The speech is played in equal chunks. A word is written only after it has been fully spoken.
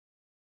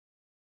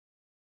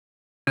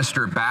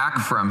Minister back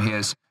from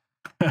his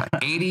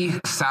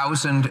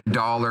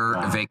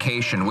 $80,000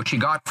 vacation, which he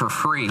got for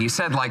free. He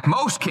said, like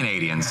most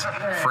Canadians,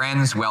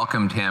 friends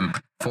welcomed him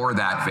for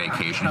that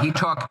vacation. He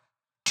took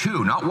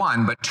two, not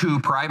one, but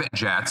two private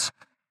jets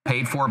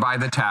paid for by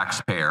the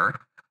taxpayer,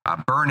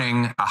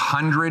 burning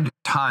 100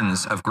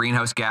 tons of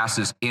greenhouse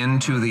gases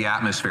into the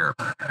atmosphere.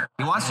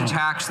 He wants to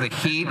tax the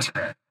heat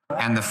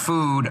and the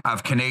food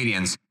of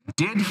Canadians.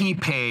 Did he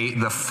pay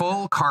the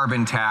full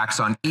carbon tax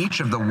on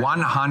each of the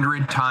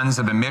 100 tons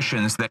of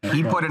emissions that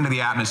he put into the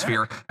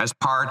atmosphere as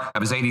part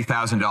of his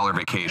 $80,000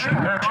 vacation?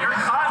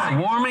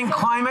 Warming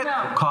climate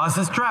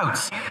causes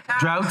droughts.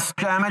 Droughts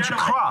damage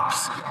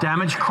crops.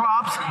 Damaged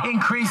crops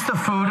increase the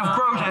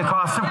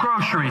cost of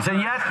groceries. And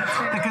yet,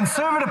 the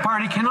Conservative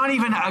Party cannot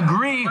even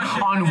agree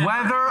on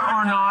whether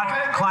or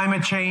not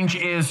climate change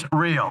is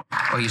real.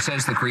 Well, he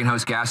says the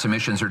greenhouse gas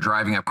emissions are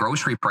driving up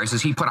grocery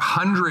prices. He put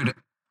 100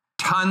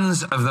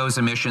 tons of those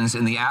emissions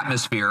in the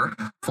atmosphere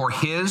for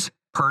his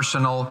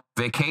personal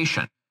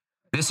vacation.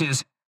 This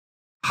is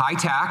high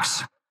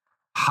tax,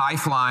 high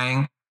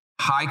flying,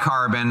 high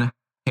carbon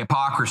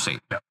hypocrisy.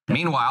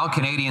 Meanwhile,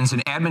 Canadians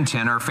in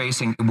Edmonton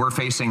were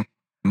facing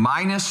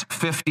minus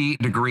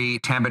 50-degree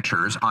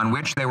temperatures on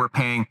which they were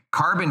paying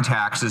carbon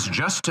taxes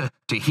just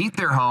to heat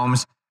their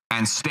homes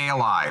and stay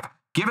alive.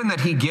 Given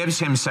that he gives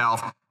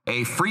himself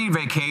a free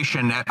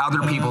vacation at other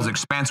people's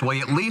expense, will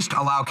he at least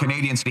allow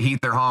Canadians to heat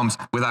their homes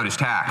without his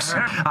tax?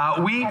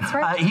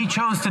 He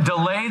chose to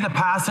delay the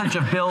passage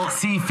of Bill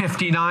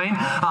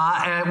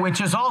C-59,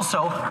 which is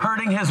also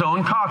hurting his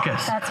own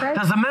caucus. That's right.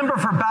 Does the member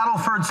for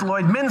Battleford's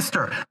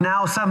Lloydminster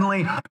now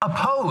suddenly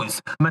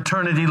oppose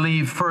maternity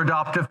leave for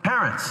adoptive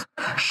parents?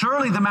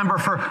 Surely the member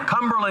for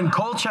Cumberland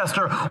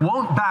Colchester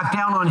won't back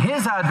down on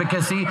his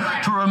advocacy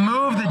to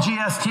remove the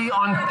GST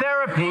on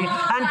therapy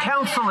and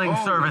counseling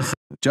services.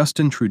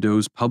 Justin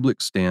Trudeau's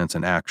public stance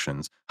and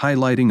actions,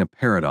 highlighting a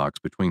paradox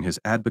between his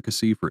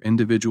advocacy for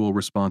individual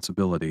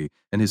responsibility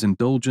and his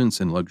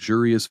indulgence in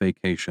luxurious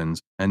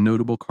vacations and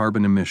notable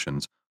carbon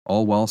emissions,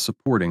 all while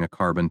supporting a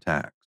carbon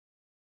tax.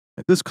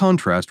 This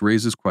contrast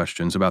raises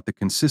questions about the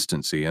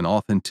consistency and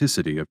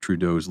authenticity of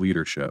Trudeau's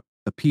leadership.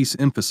 The piece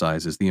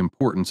emphasizes the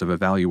importance of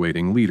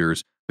evaluating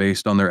leaders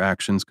based on their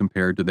actions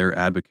compared to their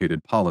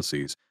advocated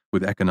policies,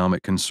 with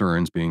economic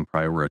concerns being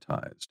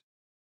prioritized.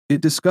 It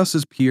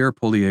discusses Pierre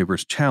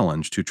Poilievre's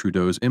challenge to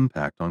Trudeau's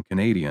impact on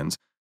Canadians,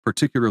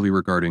 particularly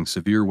regarding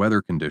severe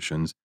weather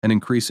conditions and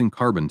increasing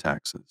carbon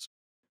taxes.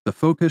 The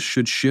focus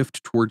should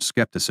shift towards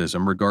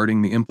skepticism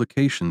regarding the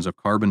implications of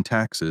carbon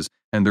taxes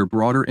and their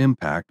broader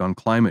impact on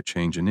climate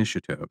change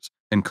initiatives,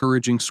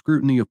 encouraging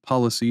scrutiny of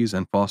policies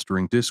and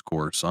fostering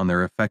discourse on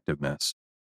their effectiveness.